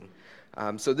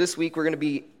So this week we're going to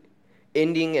be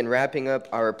ending and wrapping up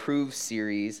our approved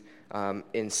series. We're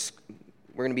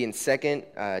going to be in 2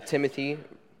 Timothy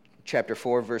chapter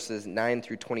 4, verses 9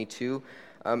 through 22.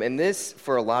 And this,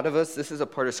 for a lot of us, this is a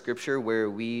part of Scripture where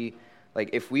we, like,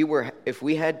 if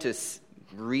we had to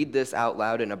read this out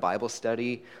loud in a Bible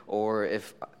study, or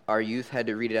if our youth had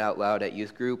to read it out loud at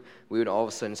youth group, we would all of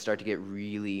a sudden start to get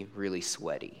really, really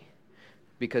sweaty.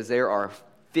 Because there are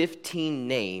 15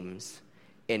 names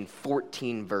in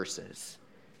 14 verses.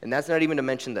 And that's not even to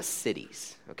mention the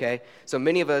cities, okay? So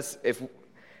many of us,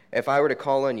 if I were to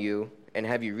call on you and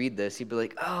have you read this, you'd be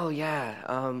like, oh yeah,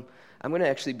 I'm going to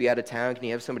actually be out of town. Can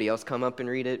you have somebody else come up and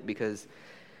read it? Because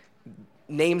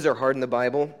names are hard in the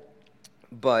Bible,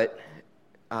 but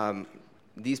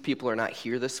these people are not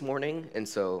here this morning, and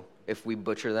so if we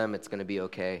butcher them, it's going to be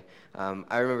okay.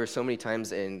 I remember so many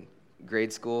times in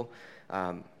grade school,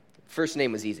 first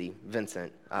name was easy,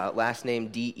 Vincent. Last name,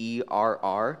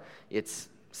 D-E-R-R. It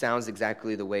sounds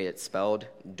exactly the way it's spelled,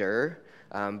 Durr.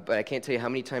 But I can't tell you how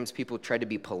many times people tried to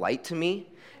be polite to me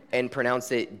and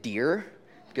pronounce it Deer,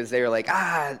 because they were like,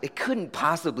 it couldn't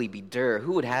possibly be Durr.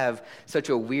 Who would have such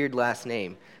a weird last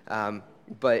name?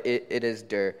 But it is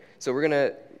Durr. So we're going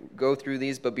to go through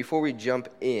these, but before we jump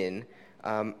in,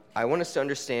 I want us to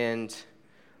understand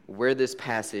where this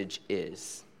passage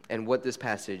is and what this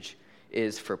passage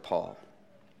is for Paul.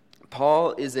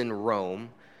 Paul is in Rome,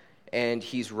 and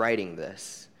he's writing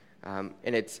this. And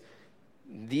it's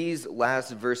these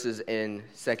last verses in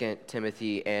 2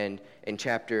 Timothy and in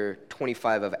chapter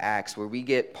 25 of Acts where we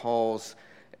get Paul's,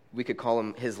 we could call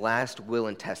him his last will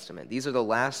and testament. These are the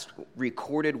last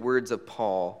recorded words of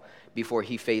Paul before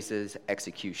he faces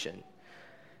execution.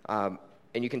 And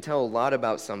you can tell a lot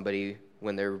about somebody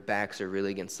when their backs are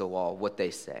really against the wall, what they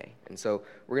say. And so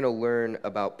we're going to learn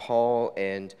about Paul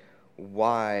and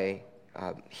why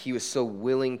he was so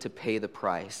willing to pay the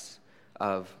price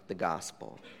of the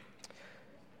gospel.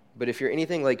 But if you're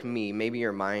anything like me, maybe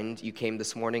your mind, you came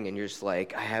this morning and you're just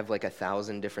like, I have like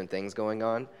 1,000 different things going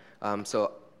on.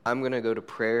 So I'm going to go to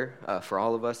prayer for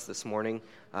all of us this morning.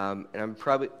 And I'm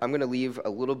going to leave a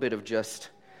little bit of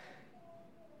just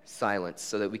silence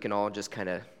so that we can all just kind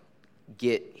of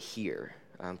get here,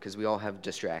 because we all have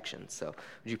distractions. So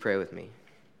would you pray with me?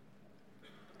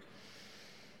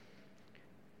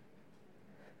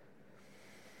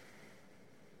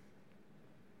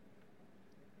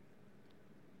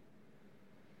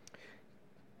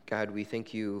 God, we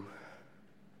thank you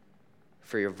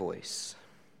for your voice,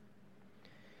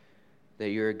 that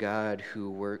you're a God who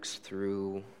works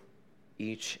through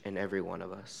each and every one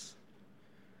of us.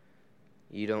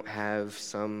 You don't have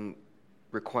some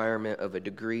requirement of a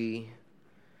degree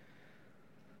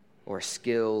or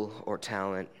skill or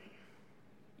talent.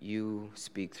 You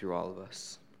speak through all of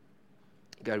us.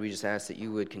 God, we just ask that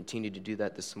you would continue to do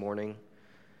that this morning,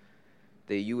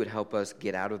 that you would help us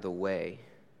get out of the way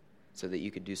so that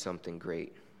you could do something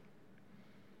great.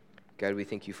 God, we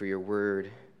thank you for your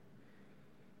word.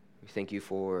 We thank you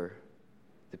for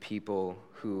the people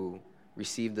who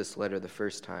received this letter the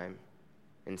first time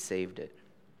and saved it.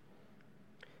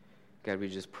 God, we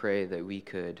just pray that we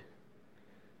could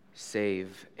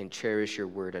save and cherish your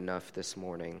word enough this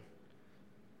morning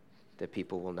that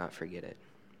people will not forget it.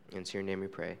 In your name we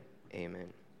pray.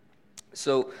 Amen.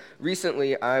 So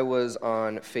recently I was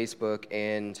on Facebook,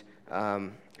 and a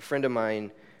friend of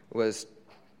mine was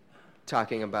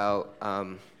talking about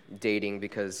dating,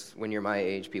 because when you're my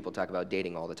age, people talk about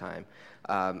dating all the time.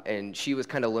 And she was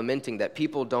kind of lamenting that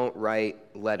people don't write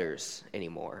letters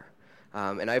anymore.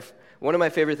 And one of my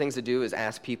favorite things to do is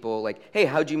ask people, like, hey,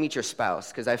 how'd you meet your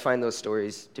spouse? Because I find those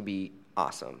stories to be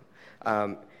awesome.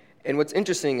 And what's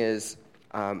interesting is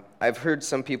I've heard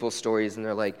some people's stories, and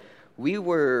they're like, we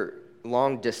were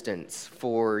long distance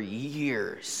for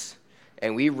years,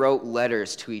 and we wrote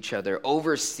letters to each other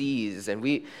overseas, and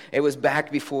it was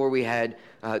back before we had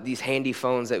these handy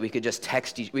phones that we could just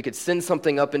text we could send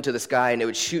something up into the sky, and it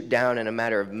would shoot down in a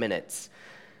matter of minutes.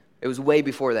 It was way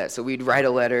before that, so we'd write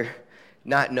a letter,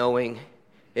 not knowing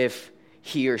if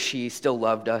he or she still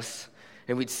loved us,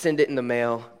 and we'd send it in the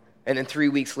mail, and then 3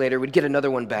 weeks later, we'd get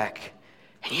another one back,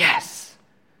 and yes,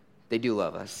 they do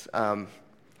love us.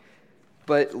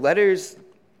 But letters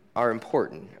are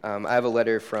important. I have a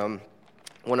letter from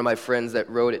one of my friends that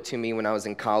wrote it to me when I was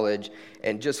in college,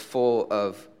 and just full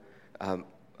of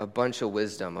a bunch of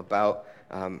wisdom about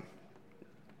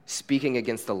speaking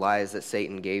against the lies that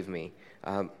Satan gave me.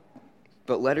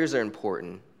 But letters are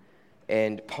important,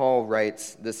 and Paul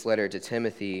writes this letter to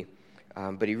Timothy,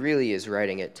 but he really is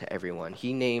writing it to everyone.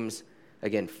 He names,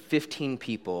 again, 15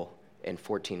 people and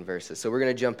 14 verses. So we're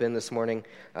going to jump in this morning,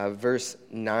 verse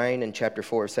 9 in chapter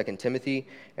 4 of 2 Timothy,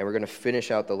 and we're going to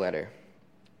finish out the letter.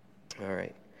 All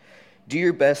right. Do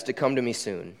your best to come to me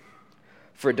soon.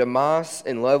 For Demas,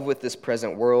 in love with this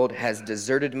present world, has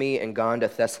deserted me and gone to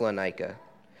Thessalonica.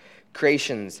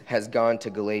 Crescens has gone to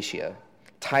Galatia.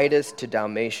 Titus to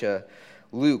Dalmatia.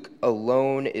 Luke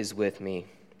alone is with me.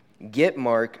 Get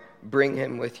Mark, bring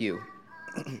him with you,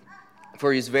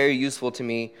 for he is very useful to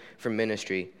me for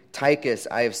ministry. Tychus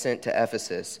I have sent to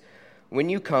Ephesus. When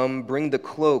you come, bring the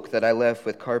cloak that I left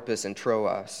with Carpus and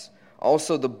Troas,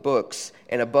 also the books,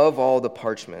 and above all the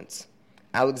parchments.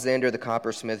 Alexander the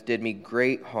coppersmith did me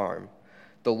great harm.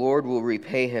 The Lord will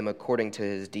repay him according to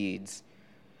his deeds.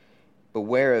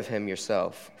 Beware of him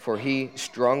yourself, for he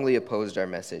strongly opposed our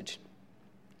message.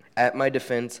 At my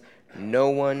defense, no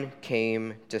one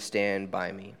came to stand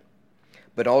by me,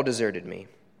 but all deserted me.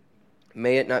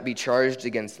 May it not be charged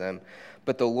against them,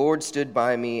 but the Lord stood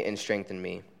by me and strengthened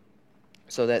me,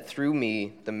 so that through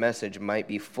me the message might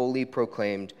be fully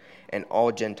proclaimed and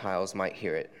all Gentiles might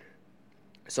hear it.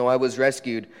 So I was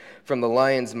rescued from the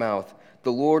lion's mouth.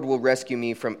 The Lord will rescue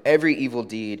me from every evil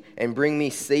deed and bring me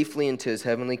safely into his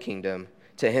heavenly kingdom.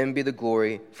 To him be the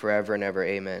glory forever and ever.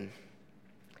 Amen.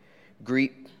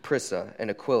 Greet Prisca and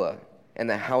Aquila and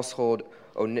the household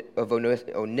of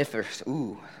Onesiphorus.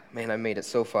 Ooh, man, I made it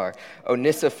so far.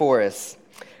 Onesiphorus.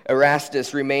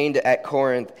 Erastus remained at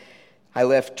Corinth. I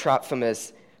left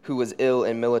Trophimus, who was ill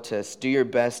in Miletus. Do your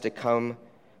best to come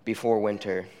before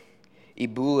winter.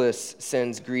 Eubulus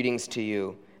sends greetings to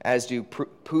you, as do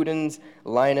Pudens,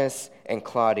 Linus, and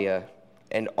Claudia,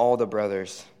 and all the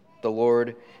brothers. The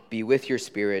Lord be with your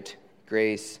spirit.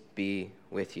 Grace be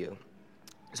with you.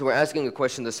 So we're asking a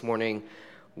question this morning.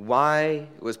 Why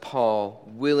was Paul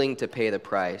willing to pay the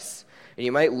price? And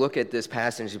you might look at this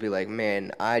passage and be like,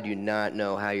 man, I do not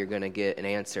know how you're going to get an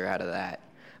answer out of that.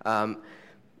 And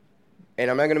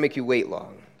I'm not going to make you wait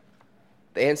long.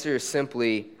 The answer is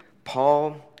simply,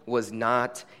 Paul was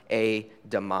not a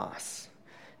Demas.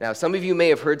 Now, some of you may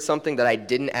have heard something that I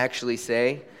didn't actually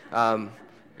say, and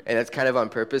that's kind of on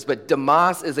purpose, but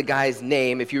Demas is a guy's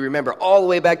name. If you remember all the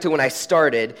way back to when I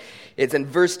started, it's in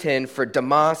verse 10, for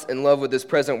Demas, in love with this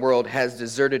present world, has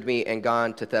deserted me and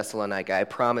gone to Thessalonica. I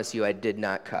promise you I did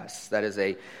not cuss. That is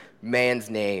a man's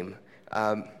name.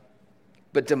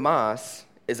 But Demas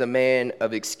is a man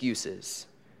of excuses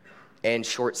and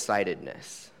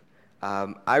short-sightedness.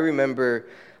 I remember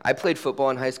I played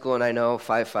football in high school, and I know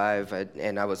 5'5",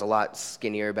 and I was a lot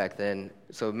skinnier back then,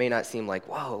 so it may not seem like,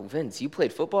 whoa, Vince, you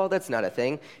played football? That's not a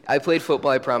thing. I played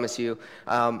football, I promise you,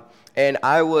 and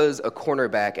I was a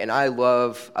cornerback, and I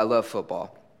love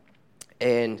football.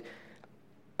 And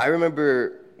I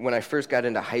remember when I first got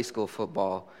into high school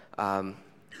football,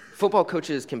 football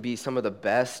coaches can be some of the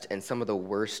best and some of the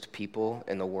worst people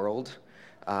in the world,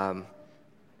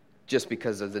 just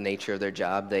because of the nature of their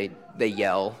job. They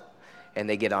yell and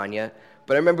they get on you.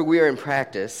 But I remember we were in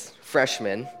practice,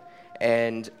 freshmen,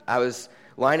 and I was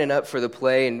lining up for the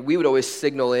play, and we would always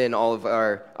signal in all of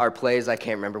our plays. I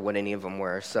can't remember what any of them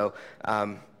were. So,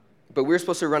 but we were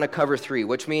supposed to run a cover 3,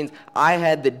 which means I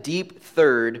had the deep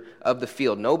third of the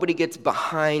field. Nobody gets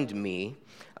behind me,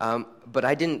 but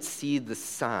I didn't see the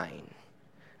sign.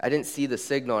 I didn't see the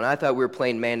signal, and I thought we were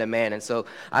playing man-to-man. And so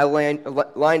I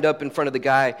lined up in front of the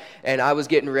guy, and I was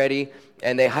getting ready,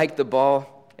 and they hiked the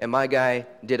ball, and my guy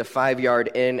did a 5-yard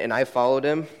in, and I followed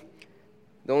him.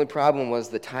 The only problem was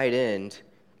the tight end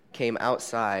came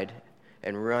outside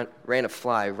and ran a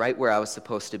fly right where I was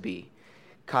supposed to be.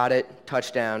 Caught it,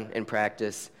 touchdown in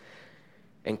practice.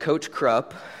 And Coach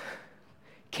Krupp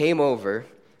came over,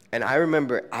 and I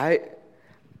remember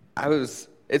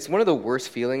it's one of the worst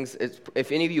feelings.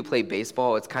 If any of you play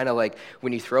baseball, it's kind of like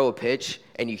when you throw a pitch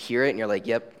and you hear it and you're like,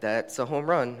 yep, that's a home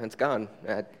run. It's gone.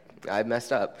 I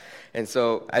messed up. And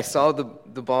so I saw the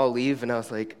ball leave, and I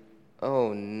was like,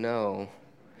 oh, no.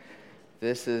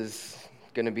 This is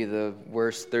going to be the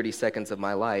worst 30 seconds of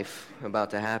my life about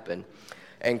to happen.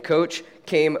 And Coach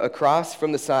came across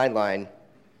from the sideline,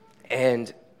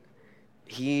 and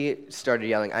he started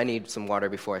yelling. I need some water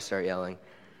before I start yelling.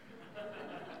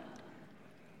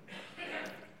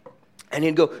 And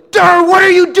he'd go, Durr, what are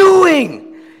you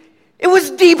doing? It was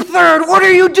deep third. What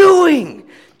are you doing?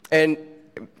 And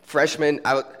freshman,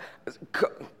 I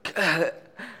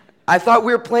thought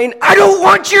we were playing, I don't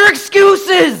want your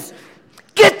excuses.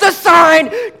 Get the sign.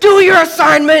 Do your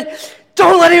assignment.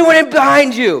 Don't let anyone in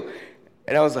behind you.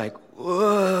 And I was like,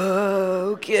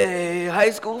 whoa, okay,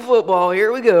 high school football,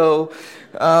 here we go.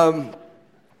 And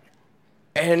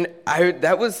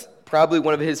that was probably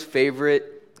one of his favorite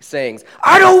sayings.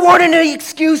 I don't want any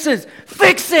excuses.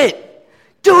 Fix it.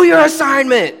 do your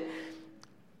assignment.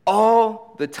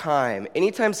 All the time.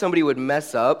 Anytime somebody would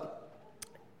mess up,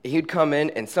 he'd come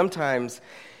in, and sometimes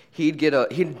he'd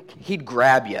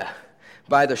grab you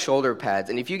by the shoulder pads.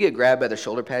 And if you get grabbed by the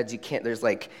shoulder pads, you kind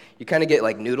of get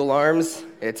like noodle arms.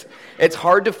 It's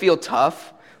hard to feel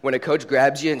tough when a coach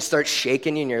grabs you and starts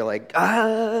shaking you, and you're like,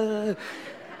 ah.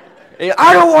 And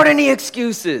I don't want any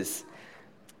excuses.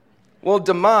 Well,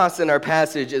 Demas in our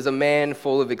passage is a man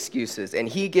full of excuses, and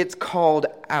he gets called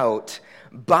out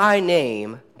by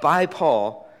name by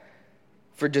Paul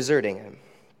for deserting him.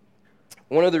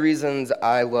 One of the reasons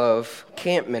I love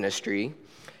camp ministry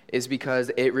is because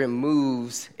it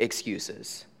removes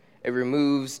excuses. It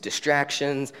removes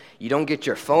distractions. You don't get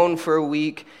your phone for a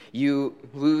week. You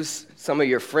lose, some of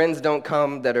your friends don't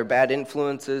come that are bad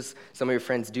influences. Some of your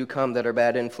friends do come that are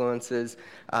bad influences.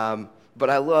 But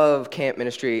I love camp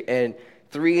ministry, and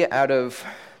 3 out of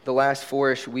the last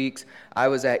 4-ish weeks, I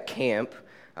was at camp.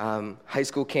 High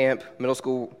school camp, middle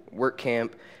school work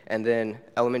camp, and then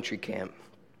elementary camp.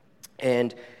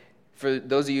 And for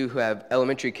those of you who have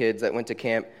elementary kids that went to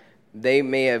camp, they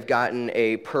may have gotten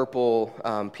a purple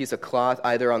piece of cloth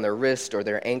either on their wrist or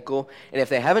their ankle. And if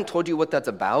they haven't told you what that's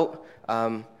about,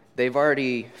 they've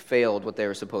already failed what they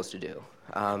were supposed to do.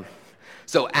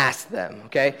 So ask them,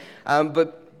 okay?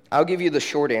 But I'll give you the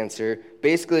short answer.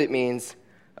 Basically, it means,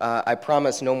 I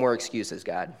promise no more excuses,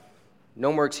 God.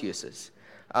 No more excuses.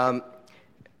 And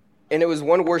it was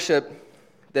one worship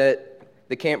that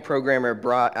the camp programmer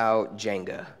brought out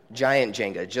Jenga, giant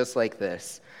Jenga, just like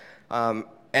this.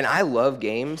 And I love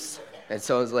games, and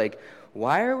so I was like,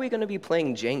 why are we going to be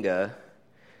playing Jenga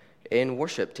in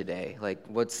worship today? Like,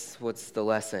 what's the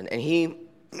lesson? And he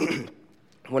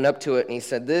went up to it, and he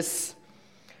said, this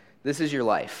is your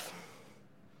life.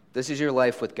 This is your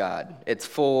life with God. It's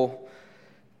full.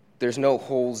 There's no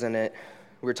holes in it.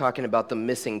 We're talking about the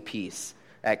missing piece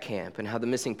at camp and how the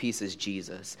missing piece is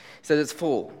Jesus. He says it's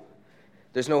full.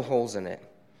 There's no holes in it.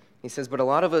 He says, but a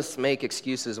lot of us make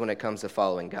excuses when it comes to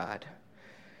following God.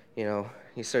 You know,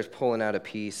 he starts pulling out a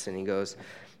piece and he goes,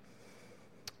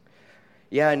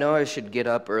 yeah, I know I should get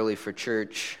up early for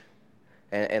church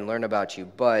and learn about you,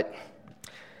 but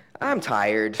I'm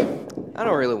tired. I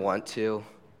don't really want to.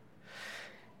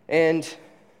 And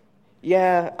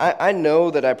yeah, I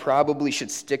know that I probably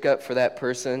should stick up for that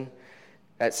person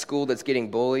at school that's getting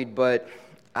bullied, but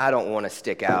I don't want to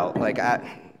stick out.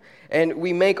 And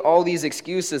we make all these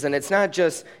excuses, and it's not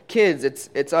just kids,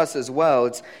 it's us as well.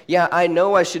 It's, yeah, I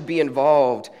know I should be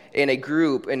involved in a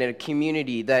group and in a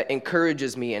community that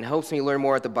encourages me and helps me learn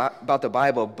more about the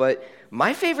Bible, but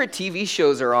my favorite TV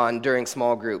shows are on during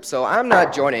small groups, so I'm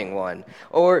not joining one.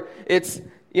 Or it's,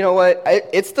 you know what,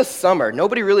 it's the summer.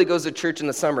 Nobody really goes to church in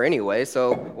the summer anyway,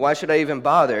 so why should I even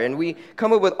bother? And we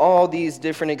come up with all these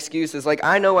different excuses. Like,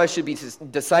 I know I should be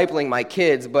discipling my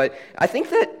kids, but I think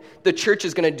that the church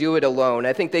is going to do it alone.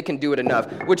 I think they can do it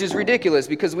enough, which is ridiculous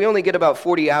because we only get about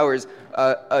 40 hours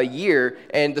a year,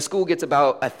 and the school gets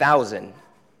about 1,000,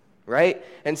 right?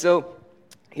 And so,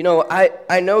 you know,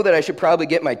 I know that I should probably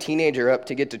get my teenager up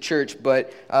to get to church,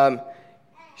 but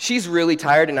she's really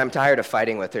tired, and I'm tired of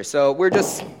fighting with her. So we're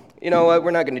just, you know what,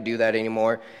 we're not going to do that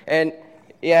anymore. And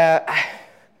yeah,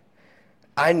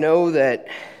 I know that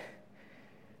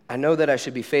I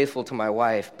should be faithful to my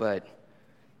wife, but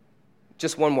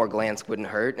just one more glance wouldn't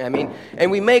hurt. I mean, and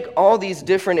we make all these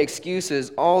different excuses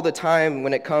all the time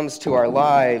when it comes to our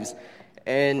lives.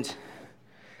 And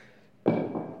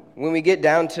when we get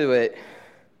down to it,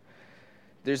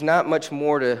 there's not much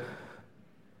more to...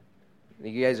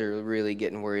 You guys are really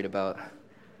getting worried about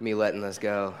me letting this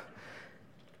go.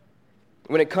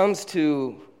 When it comes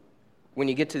to when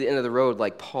you get to the end of the road,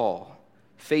 like Paul,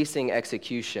 facing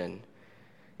execution,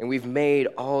 and we've made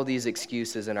all these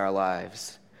excuses in our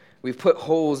lives, we've put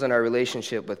holes in our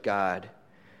relationship with God,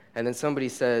 and then somebody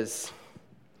says,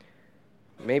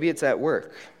 maybe it's at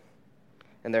work,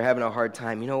 and they're having a hard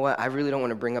time. You know what? I really don't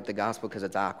want to bring up the gospel because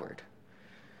it's awkward.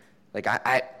 Like,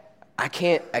 I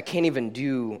can't even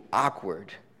do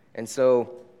awkward. And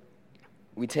so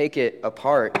we take it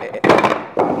apart.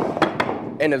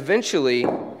 And eventually,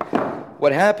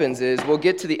 what happens is we'll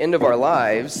get to the end of our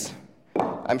lives,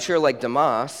 I'm sure like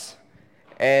Demas,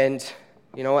 and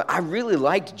you know what, I really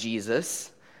liked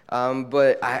Jesus,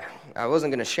 but I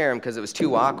wasn't going to share him because it was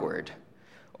too awkward.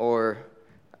 Or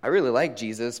I really like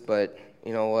Jesus, but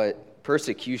you know what,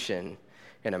 persecution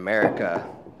in America,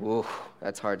 ooh,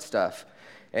 that's hard stuff.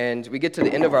 And we get to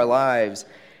the end of our lives,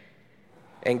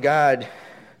 and God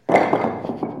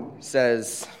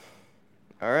says,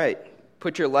 all right,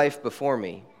 put your life before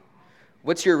me.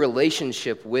 What's your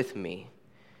relationship with me?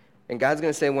 And God's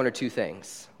going to say one or two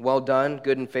things. Well done,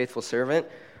 good and faithful servant.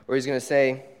 Or he's going to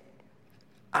say,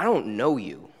 I don't know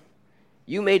you.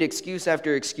 You made excuse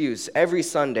after excuse every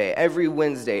Sunday, every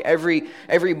Wednesday, every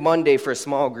Monday for a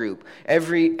small group,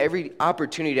 every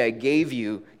opportunity I gave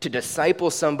you to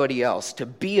disciple somebody else, to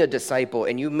be a disciple,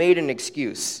 and you made an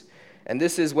excuse. And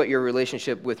this is what your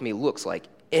relationship with me looks like.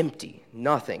 Empty,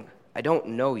 nothing. I don't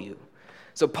know you.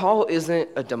 So Paul isn't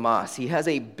a Demas. He has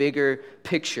a bigger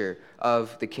picture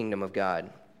of the kingdom of God.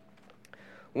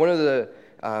 One of the,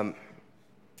 and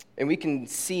we can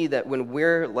see that when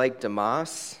we're like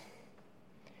Demas,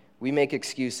 we make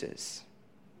excuses,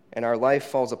 and our life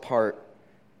falls apart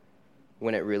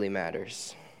when it really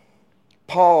matters.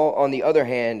 Paul, on the other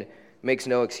hand, makes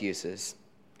no excuses.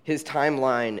 His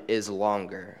timeline is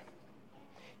longer,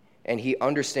 and he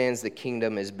understands the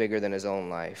kingdom is bigger than his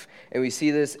own life. And we see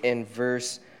this in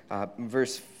verse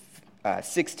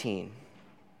 16,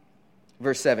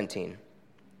 verse 17.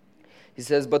 He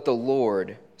says, "But the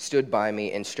Lord stood by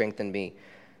me and strengthened me,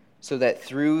 so that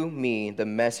through me the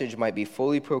message might be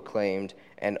fully proclaimed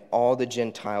and all the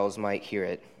Gentiles might hear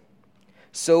it.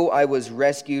 So I was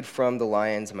rescued from the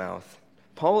lion's mouth."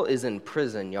 Paul is in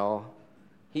prison, y'all.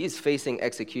 He is facing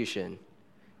execution.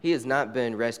 He has not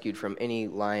been rescued from any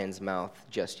lion's mouth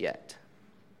just yet.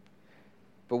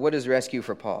 But what is rescue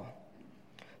for Paul?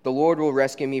 "The Lord will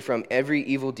rescue me from every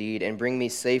evil deed and bring me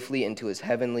safely into his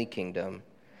heavenly kingdom.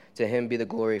 To him be the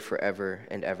glory forever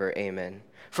and ever. Amen."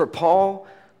 For Paul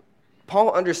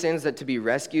understands that to be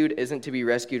rescued isn't to be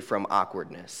rescued from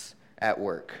awkwardness at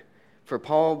work. For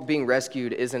Paul, being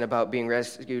rescued isn't about being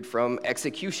rescued from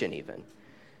execution even.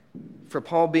 For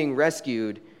Paul, being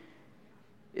rescued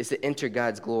is to enter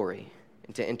God's glory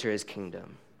and to enter his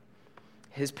kingdom.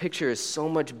 His picture is so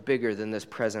much bigger than this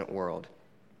present world.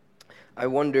 I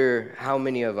wonder how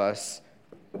many of us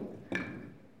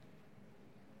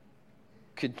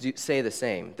could say the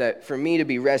same, that for me to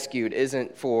be rescued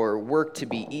isn't for work to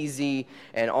be easy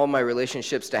and all my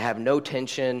relationships to have no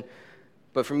tension,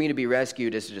 but for me to be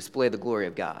rescued is to display the glory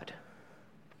of God.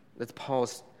 That's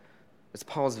Paul's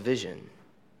vision.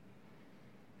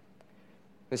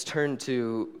 Let's turn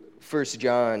to 1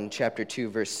 John chapter 2,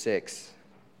 verse 6.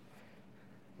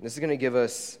 This is going to give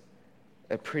us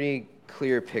a pretty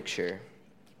clear picture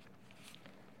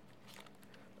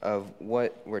of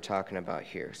what we're talking about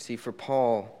here. See, for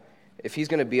Paul, if he's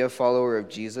going to be a follower of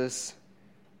Jesus,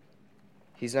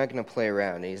 he's not going to play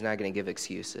around and he's not going to give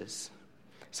excuses.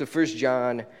 So 1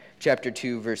 John chapter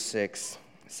 2, verse 6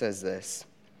 says this: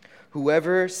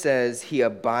 "Whoever says he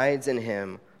abides in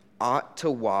him ought to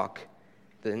walk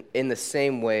in the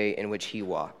same way in which he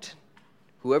walked."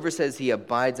 Whoever says he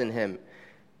abides in him,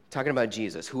 talking about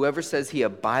Jesus, whoever says he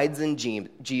abides in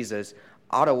Jesus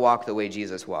ought to walk the way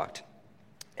Jesus walked.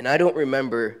 And I don't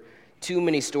remember too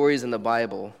many stories in the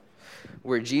Bible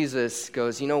where Jesus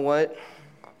goes, "You know what,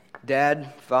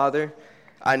 Dad, Father,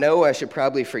 I know I should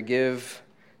probably forgive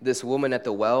this woman at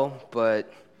the well,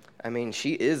 but I mean,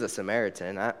 she is a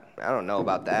Samaritan. I don't know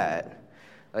about that."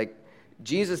 Like,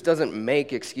 Jesus doesn't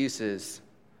make excuses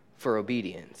for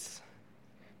obedience.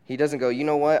 He doesn't go, "You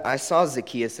know what, I saw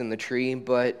Zacchaeus in the tree,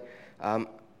 but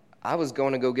I was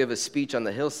going to go give a speech on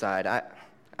the hillside.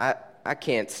 I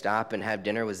can't stop and have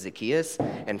dinner with Zacchaeus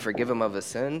and forgive him of his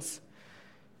sins."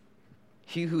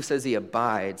 He who says he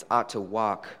abides ought to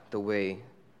walk the way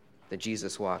that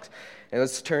Jesus walks. And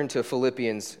let's turn to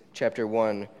Philippians chapter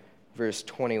 1, verse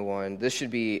 21. This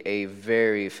should be a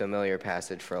very familiar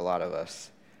passage for a lot of us.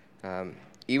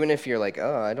 Even if you're like,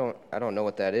 "Oh, I don't know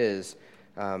what that is,"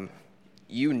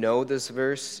 you know this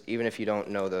verse, even if you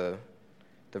don't know the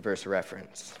verse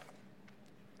reference.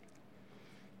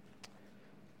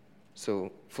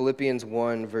 So Philippians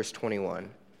 1, verse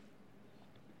 21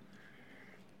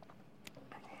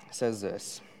 says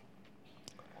this: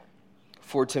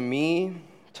 "For to me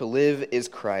to live is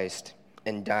Christ,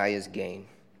 and die is gain."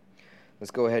 Let's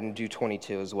go ahead and do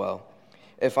 22 as well.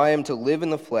 "If I am to live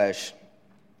in the flesh,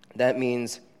 that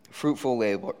means fruitful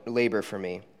labor for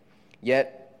me.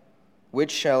 Yet,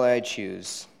 which shall I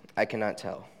choose? I cannot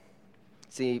tell."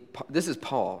 See, this is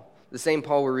Paul, the same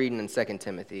Paul we're reading in 2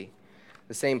 Timothy.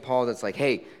 The same Paul that's like,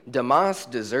 "Hey, Demas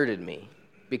deserted me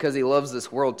because he loves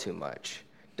this world too much.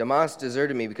 Demas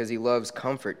deserted me because he loves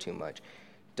comfort too much."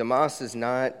 Demas is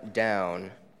not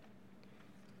down.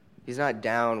 He's not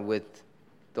down with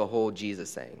the whole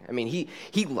Jesus thing. I mean,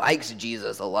 he likes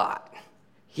Jesus a lot.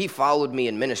 He followed me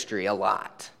in ministry a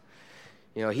lot.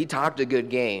 You know, he talked a good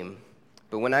game,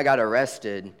 but when I got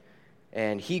arrested,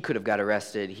 and he could have got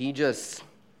arrested, he just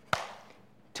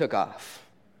took off.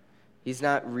 He's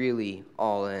not really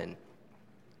all in.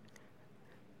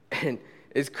 And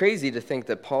It's crazy to think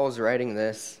that Paul's writing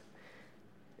this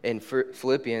in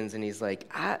Philippians, and he's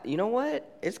like, you know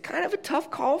what? It's kind of a tough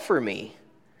call for me.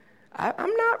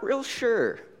 I'm not real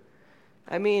sure.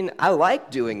 I mean, I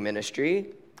like doing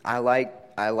ministry. I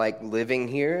like living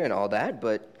here and all that,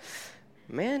 but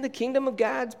man, the kingdom of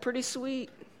God's pretty sweet.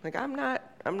 Like, I'm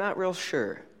not real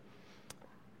sure.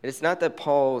 It's not that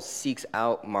Paul seeks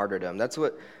out martyrdom. That's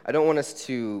what, I don't want us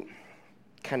to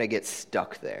kind of get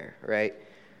stuck there, right?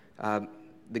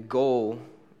 The goal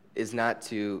is not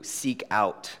to seek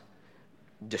out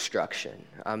destruction.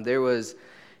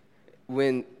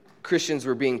 When Christians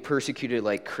were being persecuted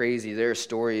like crazy, there are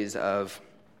stories of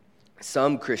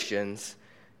some Christians,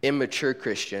 immature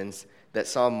Christians, that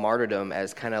saw martyrdom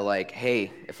as kind of like,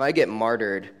 hey, if I get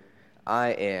martyred, I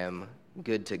am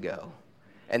good to go.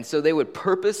 And so they would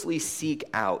purposely seek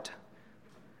out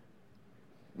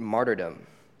martyrdom.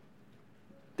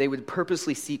 They would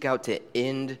purposely seek out to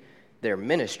end their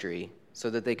ministry so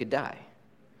that they could die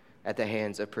at the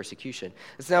hands of persecution.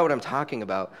 That's not what I'm talking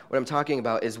about. What I'm talking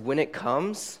about is when it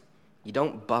comes, you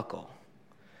don't buckle.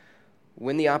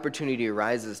 When the opportunity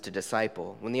arises to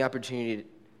disciple, when the opportunity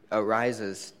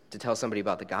arises to tell somebody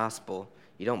about the gospel,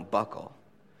 you don't buckle.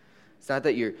 It's not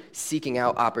that you're seeking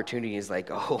out opportunities like,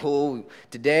 oh,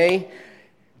 today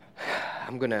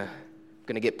I'm gonna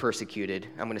get persecuted.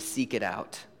 I'm gonna seek it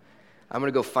out. I'm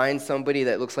gonna go find somebody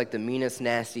that looks like the meanest,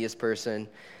 nastiest person,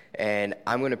 and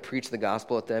I'm gonna preach the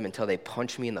gospel at them until they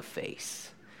punch me in the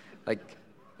face. Like,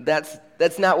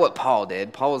 that's not what Paul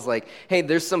did. Paul was like, hey,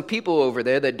 there's some people over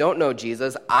there that don't know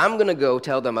Jesus. I'm gonna go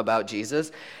tell them about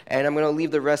Jesus, and I'm gonna leave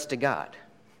the rest to God.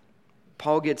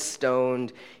 Paul gets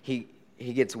stoned. He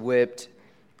gets whipped,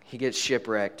 he gets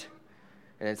shipwrecked,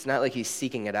 and it's not like he's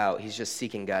seeking it out, he's just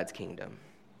seeking God's kingdom.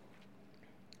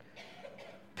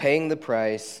 Paying the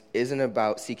price isn't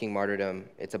about seeking martyrdom,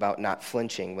 it's about not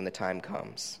flinching when the time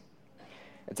comes.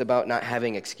 It's about not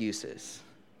having excuses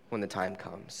when the time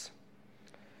comes.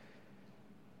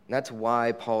 And that's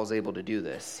why Paul's able to do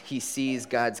this. He sees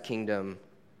God's kingdom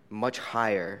much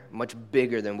higher, much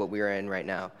bigger than what we are in right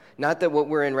now. Not that what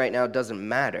we're in right now doesn't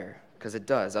matter, because it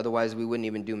does. Otherwise, we wouldn't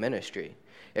even do ministry.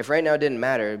 If right now didn't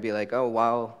matter, it'd be like, oh,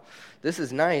 wow, this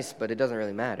is nice, but it doesn't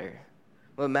really matter.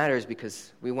 Well, it matters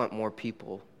because we want more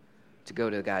people to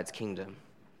go to God's kingdom.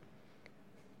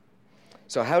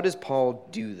 So how does Paul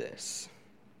do this?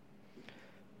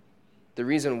 The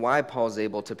reason why Paul's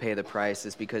able to pay the price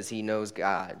is because he knows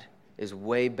God is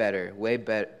way better,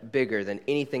 bigger than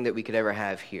anything that we could ever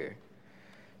have here.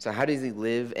 So how does he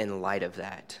live in light of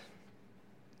that?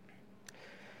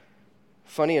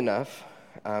 Funny enough,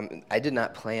 I did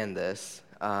not plan this,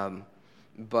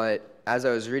 but as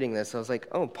I was reading this, I was like,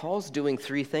 oh, Paul's doing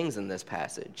 3 things in this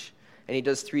passage, and he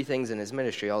does 3 things in his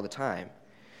ministry all the time.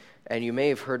 And you may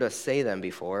have heard us say them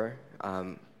before.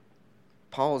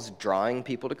 Paul's drawing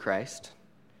people to Christ,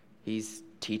 he's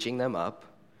teaching them up,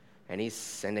 and he's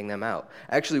sending them out.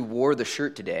 I actually wore the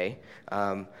shirt today,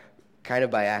 kind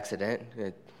of by accident.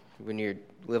 When you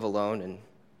live alone and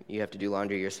you have to do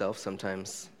laundry yourself,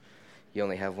 sometimes you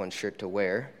only have one shirt to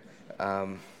wear.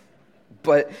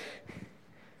 But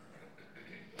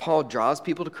Paul draws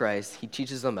people to Christ, he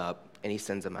teaches them up, and he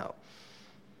sends them out.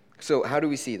 So how do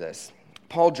we see this?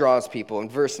 Paul draws people in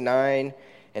verse 9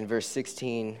 and verse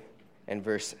 16 and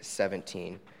verse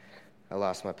 17. I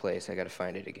lost my place. I got to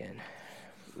find it again.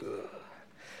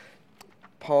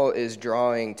 Paul is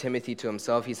drawing Timothy to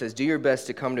himself. He says, do your best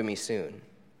to come to me soon.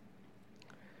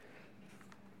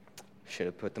 Should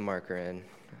have put the marker in.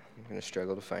 I'm going to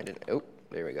struggle to find it. Oh,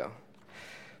 there we go.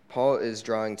 Paul is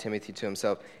drawing Timothy to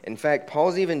himself. In fact,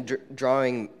 Paul's even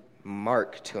drawing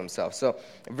Mark to himself. So,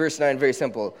 verse 9, very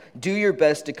simple. Do your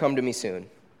best to come to me soon.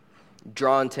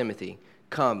 Draw on Timothy.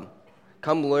 Come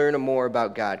learn more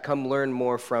about God. Come learn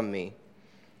more from me.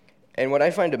 And what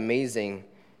I find amazing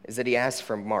is that he asks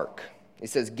for Mark. He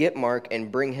says, get Mark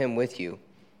and bring him with you.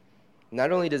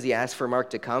 Not only does he ask for Mark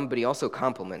to come, but he also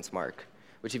compliments Mark,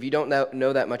 which if you don't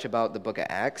know that much about the book of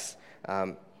Acts,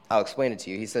 I'll explain it to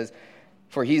you. He says,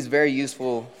 for he's very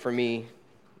useful for me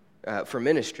for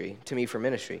ministry.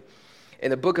 In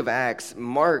the book of Acts,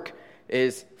 Mark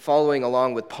is following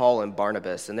along with Paul and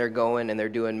Barnabas, and they're going and they're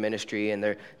doing ministry and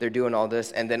they're doing all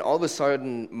this, and then all of a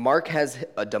sudden Mark has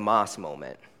a Demas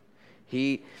moment.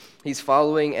 He's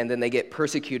following, and then they get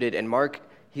persecuted, and Mark,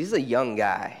 he's a young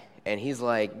guy, and he's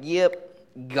like, yep,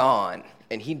 gone,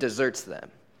 and he deserts them.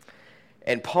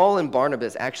 And Paul and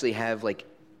Barnabas actually have like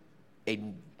a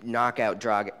knockout,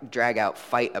 drag-out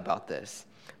fight about this.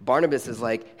 Barnabas is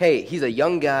like, hey, he's a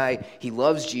young guy, he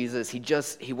loves Jesus, he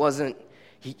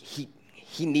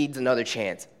needs another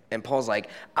chance. And Paul's like,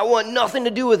 I want nothing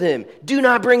to do with him. Do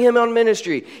not bring him on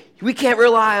ministry. We can't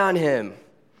rely on him.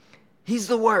 He's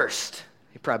the worst.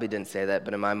 He probably didn't say that,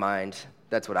 but in my mind,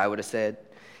 that's what I would have said.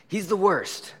 He's the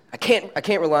worst. I can't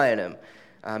rely on him.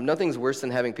 Nothing's worse than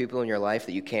having people in your life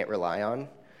that you can't rely on.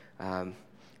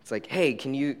 It's like, hey,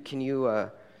 can you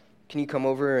come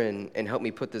over and help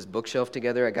me put this bookshelf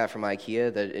together I got from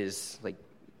IKEA that is like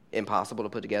impossible to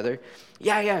put together?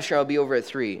 Yeah, sure, I'll be over at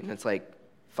 3. And it's like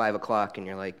 5 o'clock, and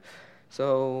you're like,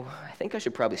 so I think I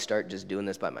should probably start just doing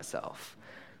this by myself.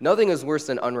 Nothing is worse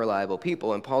than unreliable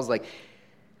people. And Paul's like,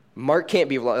 Mark can't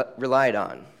be relied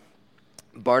on.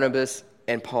 Barnabas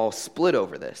and Paul split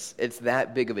over this. It's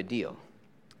that big of a deal.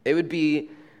 It would be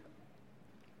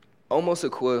almost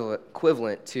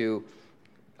equivalent to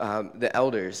the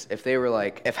elders if they were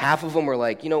like, if half of them were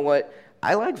like, you know what,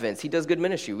 I like Vince. He does good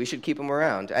ministry. We should keep him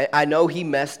around. I know he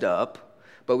messed up,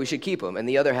 but we should keep him. And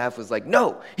the other half was like,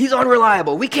 no, he's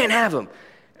unreliable. We can't have him.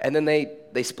 And then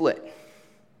they split,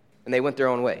 and they went their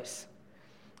own ways.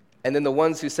 And then the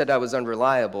ones who said I was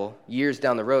unreliable, years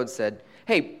down the road said,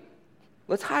 hey,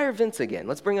 let's hire Vince again.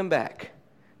 Let's bring him back.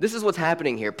 This is what's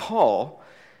happening here. Paul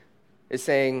is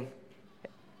saying,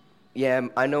 yeah,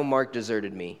 I know Mark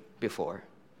deserted me before,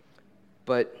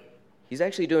 but he's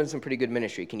actually doing some pretty good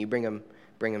ministry. Can you bring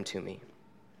him to me?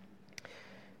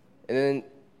 And then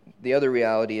the other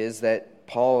reality is that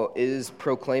Paul is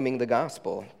proclaiming the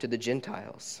gospel to the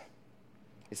Gentiles.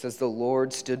 It says, the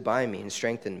Lord stood by me and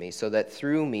strengthened me so that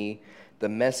through me the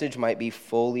message might be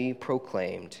fully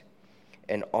proclaimed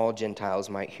and all Gentiles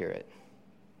might hear it.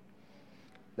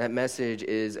 That message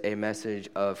is a message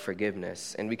of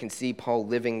forgiveness, and we can see Paul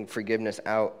living forgiveness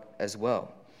out as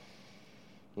well.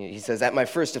 He says, at my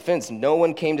first offense, no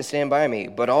one came to stand by me,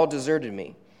 but all deserted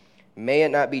me. May it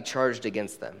not be charged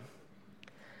against them.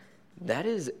 That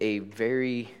is a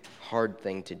very hard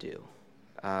thing to do.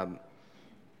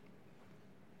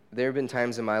 There have been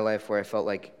times in my life where I felt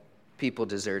like people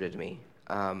deserted me.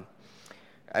 I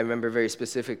remember very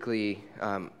specifically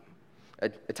a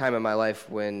time in my life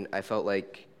when I felt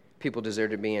like people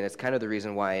deserted me, and it's kind of the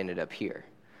reason why I ended up here.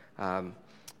 I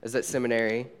was at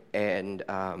seminary and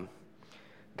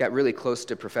got really close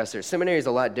to professors. Seminary is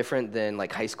a lot different than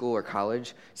like high school or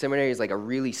college. Seminary is like a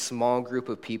really small group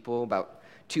of people, about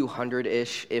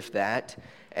 200-ish, if that,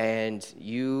 and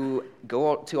you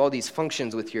go to all these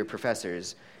functions with your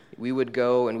professors. We would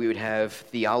go and we would have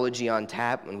theology on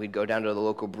tap, and we'd go down to the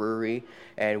local brewery,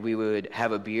 and we would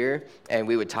have a beer, and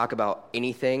we would talk about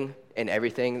anything and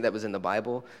everything that was in the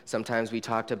Bible. Sometimes we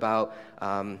talked about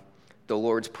the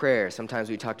Lord's Prayer. Sometimes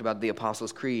we talked about the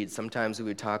Apostles' Creed. Sometimes we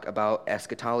would talk about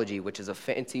eschatology, which is a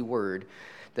fancy word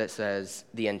that says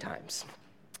the end times.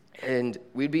 And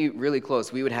we'd be really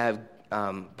close. We would have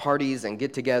parties and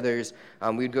get-togethers.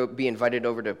 We'd be invited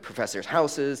over to professors'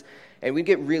 houses, and we'd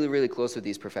get really, really close with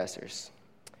these professors.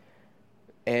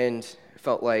 And it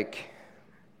felt like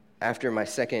after my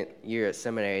second year at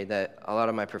seminary that a lot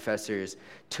of my professors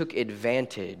took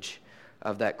advantage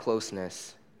of that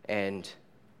closeness and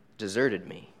deserted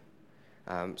me.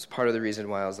 It's part of the reason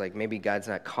why I was like, maybe God's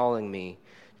not calling me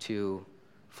to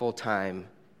full-time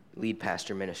lead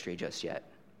pastor ministry just yet.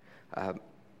 And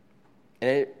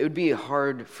it would be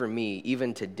hard for me,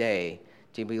 even today,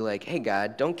 to be like, hey,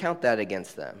 God, don't count that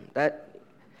against them.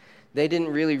 They didn't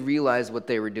really realize what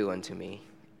they were doing to me.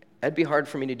 That'd be hard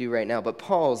for me to do right now. But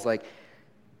Paul's like,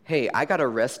 hey, I got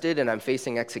arrested and I'm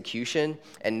facing execution,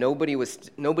 and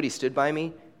nobody stood by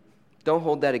me. Don't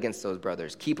hold that against those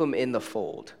brothers. Keep them in the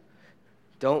fold.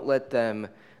 Don't let them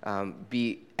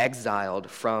be exiled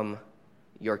from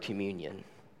your communion.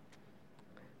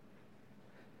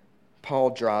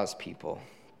 Paul draws people.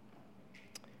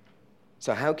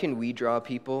 So how can we draw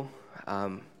people?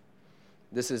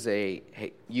 This is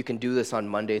hey, you can do this on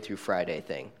Monday through Friday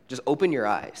thing. Just open your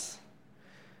eyes.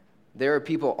 There are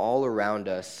people all around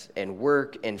us in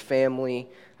work and family.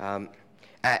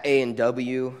 At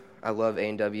A&W, I love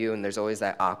A&W, and there's always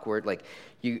that awkward, like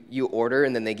you order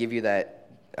and then they give you that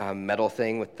metal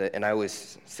thing and I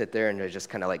always sit there and I just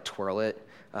kind of like twirl it.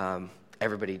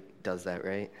 Everybody does that,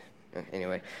 right?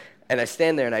 Anyway, and I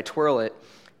stand there and I twirl it,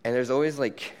 and there's always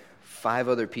like 5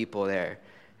 other people there,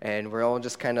 and we're all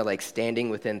just kind of like standing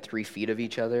within 3 feet of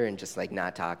each other and just like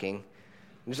not talking.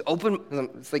 Just open.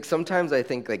 It's like sometimes I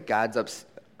think like God's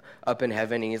up in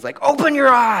heaven and he's like, open your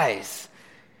eyes.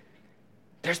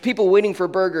 There's people waiting for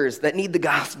burgers that need the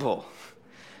gospel.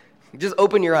 Just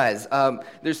open your eyes.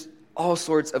 There's all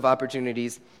sorts of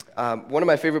opportunities. One of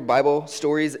my favorite Bible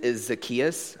stories is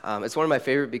Zacchaeus. It's one of my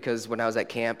favorite because when I was at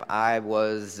camp, I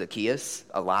was Zacchaeus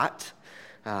a lot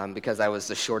because I was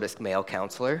the shortest male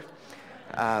counselor.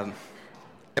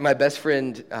 And my best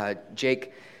friend,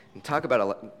 Jake, talk about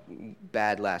a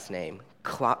bad last name,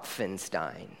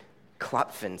 Klopfenstein.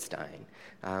 Klopfenstein.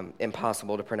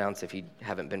 Impossible to pronounce if you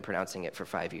haven't been pronouncing it for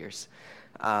 5 years.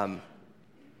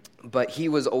 But he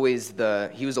was always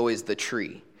the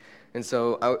tree. And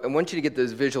so I want you to get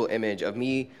this visual image of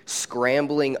me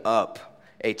scrambling up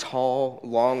a tall,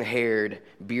 long-haired,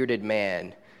 bearded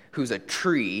man who's a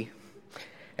tree,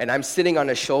 and I'm sitting on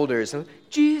his shoulders, and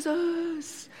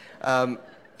Jesus!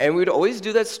 And we'd always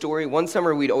do that story. One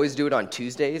summer, we'd always do it on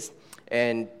Tuesdays,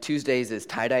 and Tuesdays is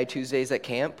tie-dye Tuesdays at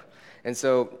camp. And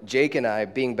so Jake and I,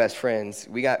 being best friends,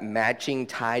 we got matching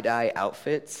tie-dye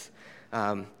outfits.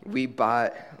 We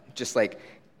bought just like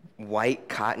white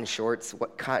cotton shorts.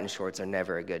 Cotton shorts are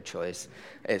never a good choice,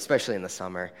 especially in the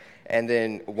summer. And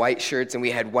then white shirts, and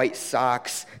we had white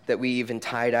socks that we even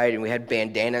tie-dyed, and we had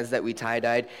bandanas that we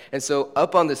tie-dyed. And so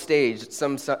up on the stage,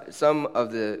 some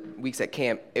of the weeks at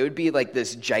camp, it would be like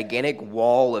this gigantic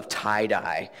wall of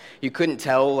tie-dye. You couldn't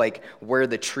tell like where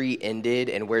the tree ended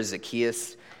and where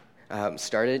Zacchaeus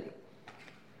started.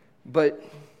 But,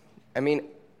 I mean,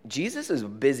 Jesus is a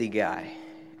busy guy,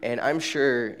 and I'm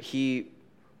sure he,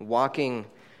 walking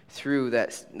through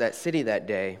that city that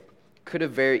day, could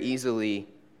have very easily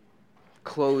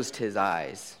closed his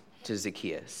eyes to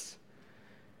Zacchaeus.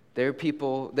 There are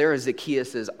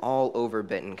Zacchaeuses all over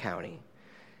Benton County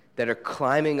that are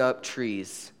climbing up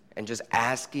trees and just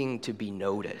asking to be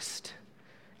noticed,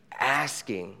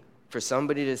 asking for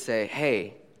somebody to say,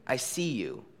 hey, I see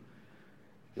you.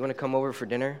 You want to come over for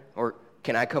dinner? Or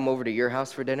can I come over to your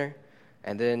house for dinner?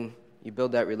 And then you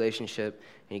build that relationship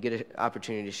and you get an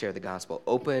opportunity to share the gospel.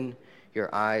 Open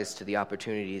your eyes to the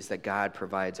opportunities that God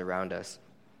provides around us.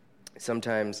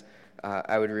 Sometimes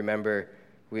I would remember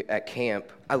at camp,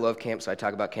 I love camp, so I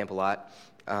talk about camp a lot.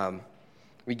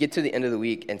 We get to the end of the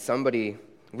week and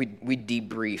we'd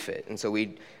debrief it. And so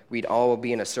we'd all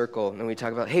be in a circle and we'd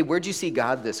talk about, hey, where'd you see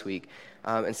God this week?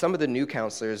 And some of the new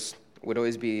counselors would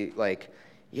always be like,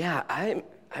 yeah,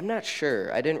 I'm not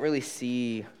sure. I didn't really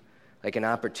see like an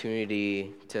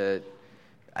opportunity to,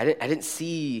 I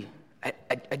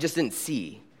just didn't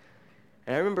see.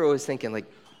 And I remember always thinking like,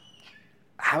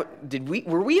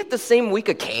 were we at the same week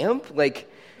of camp?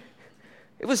 Like,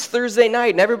 it was Thursday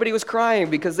night and everybody was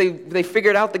crying because they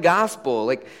figured out the gospel.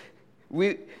 Like,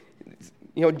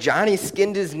 Johnny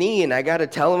skinned his knee and I got to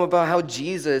tell him about how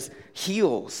Jesus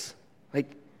heals.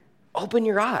 Like, open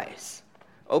your eyes.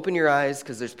 Open your eyes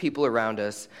because there's people around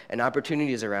us and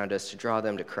opportunities around us to draw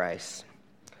them to Christ.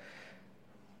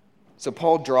 So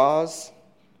Paul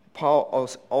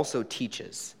also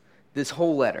teaches this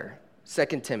whole letter, 2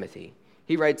 Timothy.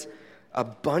 He writes a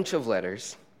bunch of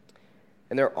letters,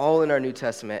 and they're all in our New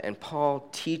Testament, and Paul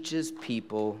teaches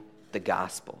people the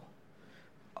gospel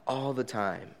all the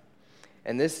time.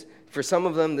 And this, for some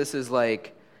of them, this is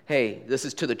like, hey, this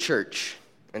is to the church.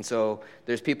 And so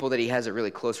there's people that he has a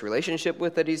really close relationship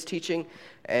with that he's teaching,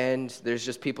 and there's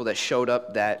just people that showed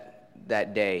up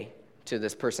that day to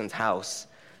this person's house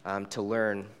to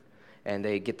learn, and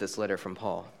they get this letter from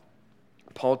Paul.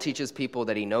 Paul teaches people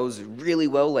that he knows really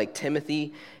well, like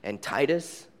Timothy and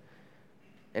Titus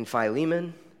and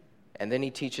Philemon, and then he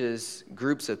teaches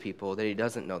groups of people that he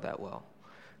doesn't know that well.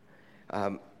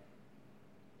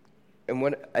 And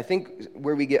what I think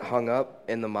where we get hung up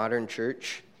in the modern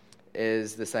church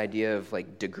is this idea of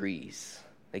like degrees.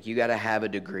 Like you got to have a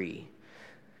degree.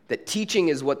 That teaching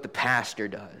is what the pastor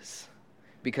does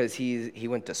because he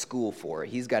went to school for it.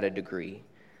 He's got a degree.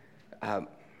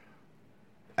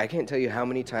 I can't tell you how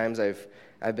many times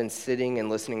I've been sitting and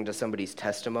listening to somebody's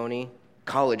testimony,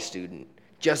 college student,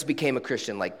 just became a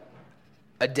Christian like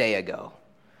a day ago.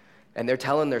 And they're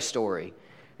telling their story.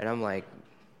 And I'm like,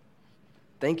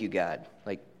 thank you, God.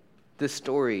 Like, this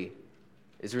story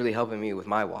is really helping me with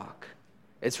my walk.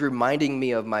 It's reminding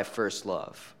me of my first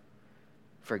love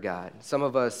for God. Some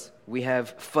of us, we have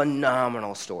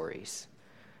phenomenal stories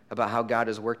about how God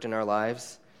has worked in our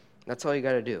lives. That's all you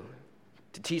got to do.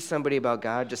 To teach somebody about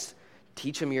God, just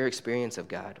teach them your experience of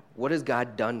God. What has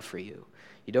God done for you?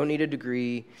 You don't need a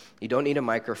degree. You don't need a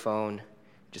microphone.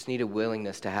 You just need a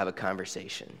willingness to have a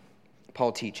conversation.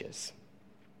 Paul teaches.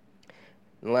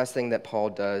 And the last thing that Paul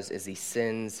does is he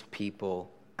sends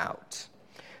people out.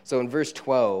 So in verse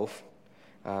 12,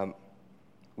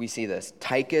 we see this.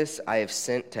 Tychus I have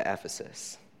sent to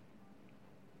Ephesus.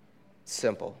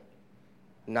 Simple.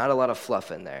 Not a lot of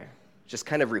fluff in there. Just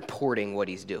kind of reporting what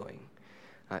he's doing.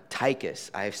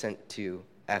 Tychus I have sent to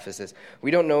Ephesus.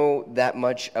 We don't know that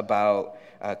much about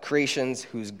Crescens,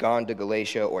 who's gone to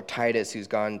Galatia, or Titus, who's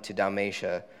gone to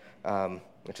Dalmatia,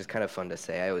 which is kind of fun to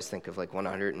say. I always think of like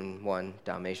 101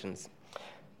 Dalmatians.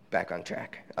 Back on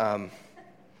track.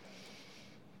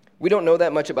 We don't know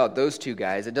that much about those two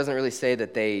guys. It doesn't really say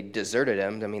that they deserted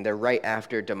him. I mean, they're right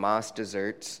after Demas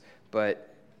deserts,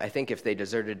 but I think if they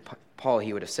deserted Paul,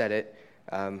 he would have said it.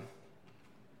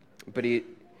 But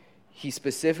he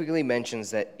specifically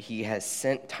mentions that he has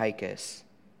sent Tychus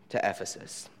to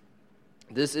Ephesus.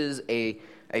 This is a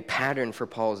pattern for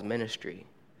Paul's ministry.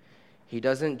 He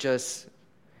doesn't just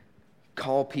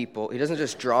call people, he doesn't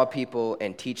just draw people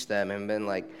and teach them and been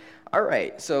like, all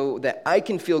right, so that I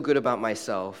can feel good about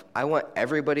myself, I want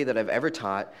everybody that I've ever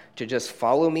taught to just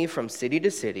follow me from city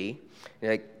to city,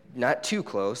 like not too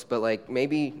close, but like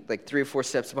maybe like 3 or 4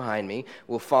 steps behind me,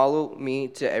 will follow me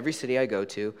to every city I go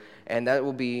to, and that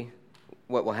will be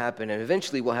what will happen. And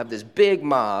eventually we'll have this big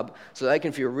mob so that I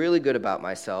can feel really good about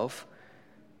myself.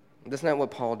 That's not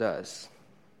what Paul does.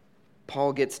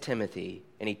 Paul gets Timothy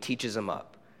and he teaches him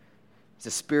up. He's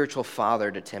a spiritual father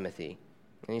to Timothy.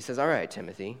 And he says, all right,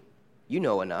 Timothy, you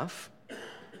know enough.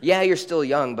 Yeah, you're still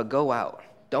young, but go out.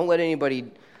 Don't let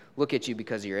anybody look at you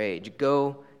because of your age.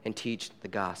 Go and teach the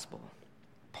gospel.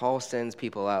 Paul sends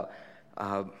people out.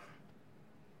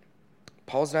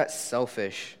 Paul's not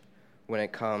selfish when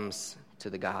it comes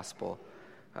to the gospel.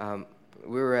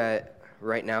 We were at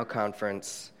Right Now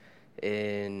conference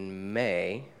in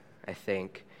May, I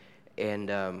think,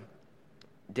 and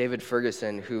David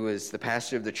Ferguson, who is the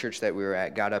pastor of the church that we were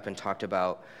at, got up and talked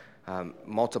about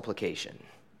multiplication,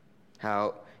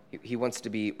 how he wants to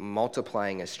be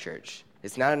multiplying his church.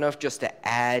 It's not enough just to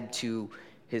add to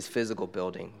his physical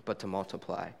building, but to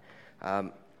multiply.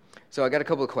 So I got a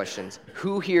couple of questions.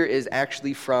 Who here is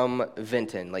actually from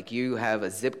Vinton? Like you have a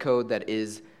zip code that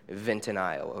is Vinton,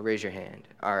 Iowa. Raise your hand.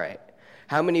 All right.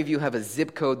 How many of you have a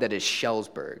zip code that is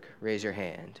Shellsburg? Raise your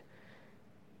hand.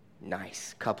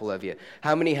 Nice. Couple of you.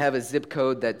 How many have a zip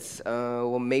code that's,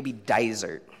 maybe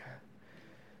Dysart?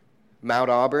 Mount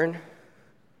Auburn?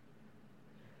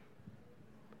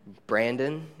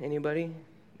 Brandon? Anybody?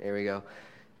 There we go.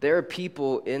 There are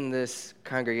people in this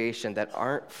congregation that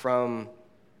aren't from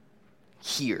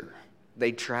here.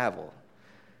 They travel.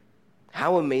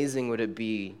 How amazing would it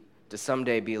be to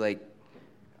someday be like,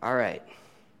 all right,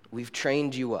 we've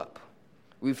trained you up.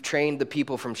 We've trained the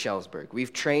people from Shellsburg.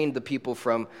 We've trained the people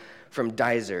from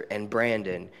Dysart and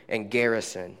Brandon and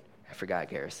Garrison. I forgot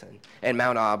Garrison. And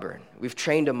Mount Auburn. We've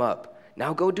trained them up.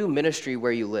 Now go do ministry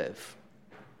where you live.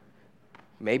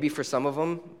 Maybe for some of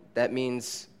them, that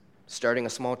means starting a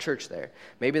small church there.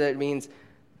 Maybe that means,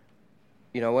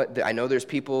 you know what, I know there's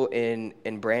people in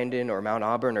Brandon or Mount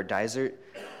Auburn or Dysart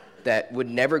that would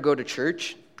never go to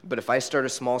church, but if I start a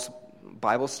small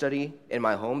Bible study in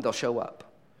my home, they'll show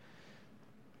up.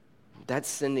 That's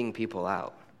sending people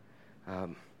out.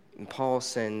 And Paul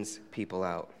sends people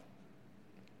out.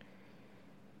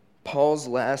 Paul's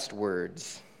last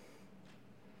words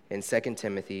in 2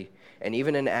 Timothy, and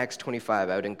even in Acts 25,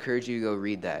 I would encourage you to go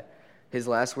read that. His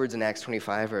last words in Acts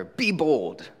 25 are, be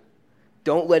bold.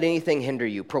 Don't let anything hinder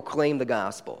you. Proclaim the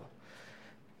gospel.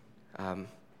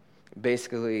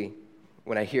 Basically,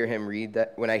 when I hear him read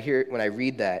that, when I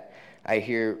read that, I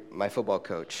hear my football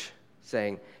coach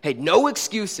saying, hey, no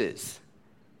excuses.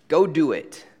 Go do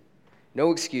it.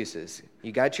 No excuses.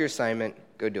 You got your assignment.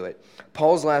 Go do it.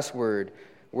 Paul's last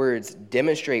words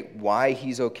demonstrate why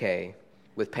he's okay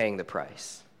with paying the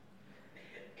price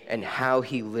and how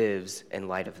he lives in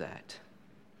light of that.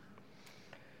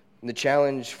 And the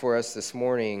challenge for us this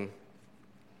morning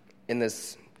in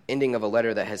this ending of a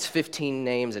letter that has 15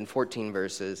 names and 14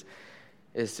 verses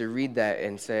is to read that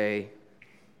and say,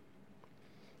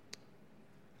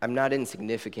 I'm not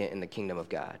insignificant in the kingdom of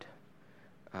God.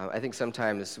 I think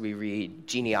sometimes we read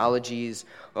genealogies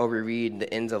or we read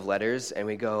the ends of letters and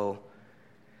we go,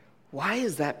 why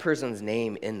is that person's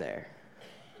name in there?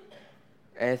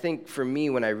 And I think for me,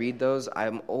 when I read those,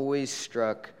 I'm always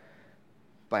struck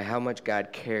by how much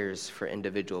God cares for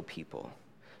individual people.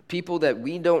 People that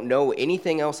we don't know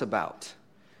anything else about.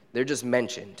 They're just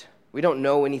mentioned. We don't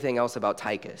know anything else about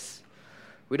Tychus.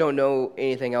 We don't know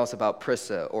anything else about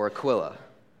Prisca or Aquila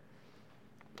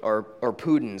or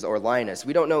Pudens or Linus.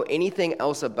 We don't know anything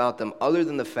else about them other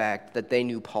than the fact that they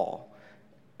knew Paul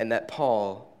and that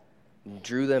Paul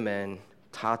drew them in,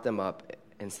 taught them up,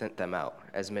 and sent them out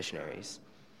as missionaries.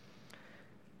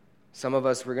 Some of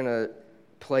us, we're going to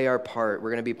play our part. We're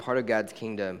going to be part of God's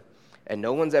kingdom, and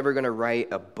no one's ever going to write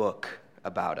a book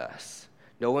about us.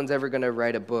 No one's ever going to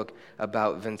write a book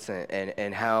about Vincent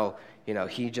and how, you know,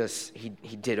 he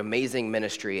did amazing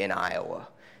ministry in Iowa,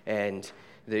 and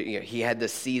he had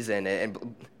this season,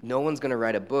 and no one's going to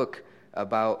write a book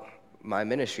about my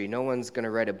ministry. No one's going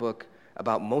to write a book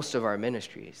about most of our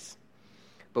ministries.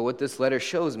 But what this letter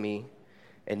shows me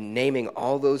and naming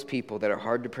all those people that are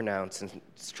hard to pronounce. And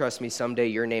trust me, someday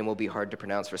your name will be hard to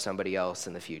pronounce for somebody else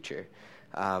in the future.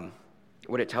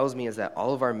 What it tells me is that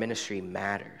all of our ministry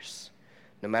matters,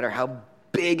 no matter how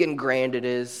big and grand it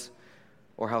is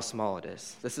or how small it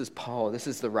is. This is Paul. This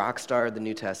is the rock star of the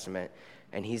New Testament,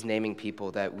 and he's naming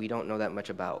people that we don't know that much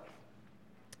about.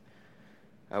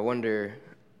 I wonder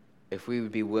if we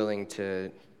would be willing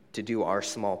to do our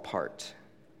small part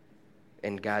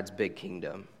in God's big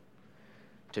kingdom,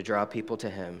 to draw people to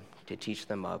him, to teach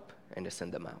them up, and to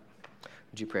send them out.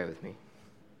 Would you pray with me?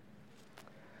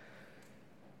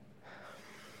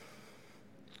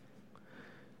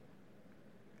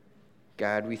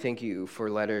 God, we thank you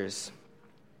for letters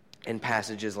and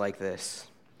passages like this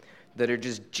that are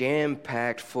just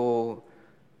jam-packed full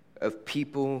of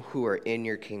people who are in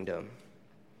your kingdom,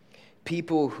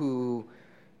 people who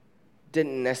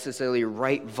didn't necessarily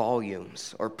write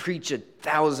volumes or preach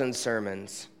 1,000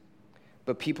 sermons,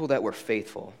 but people that were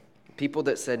faithful, people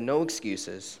that said no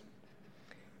excuses.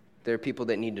 There are people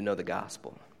that need to know the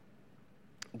gospel.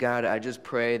 God, I just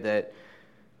pray that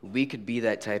we could be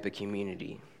that type of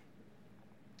community.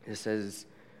 It says,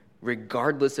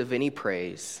 regardless of any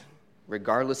praise,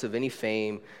 regardless of any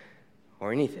fame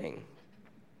or anything,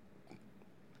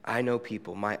 I know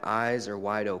people. My eyes are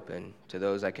wide open to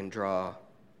those I can draw,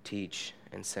 teach,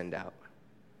 and send out.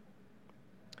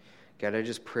 God, I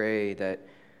just pray that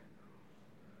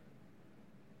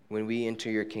when we enter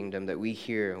your kingdom, that we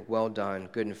hear, well done,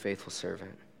 good and faithful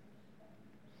servant.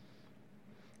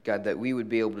 God, that we would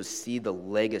be able to see the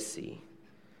legacy,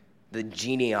 the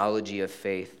genealogy of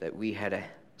faith that we had a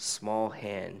small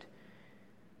hand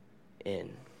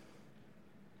in.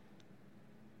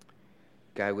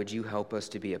 God, would you help us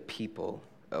to be a people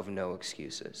of no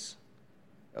excuses,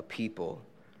 a people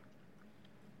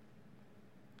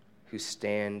who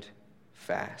stand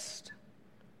fast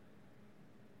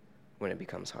when it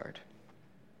becomes hard.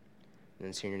 And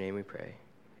it's in your name we pray.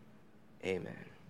 Amen.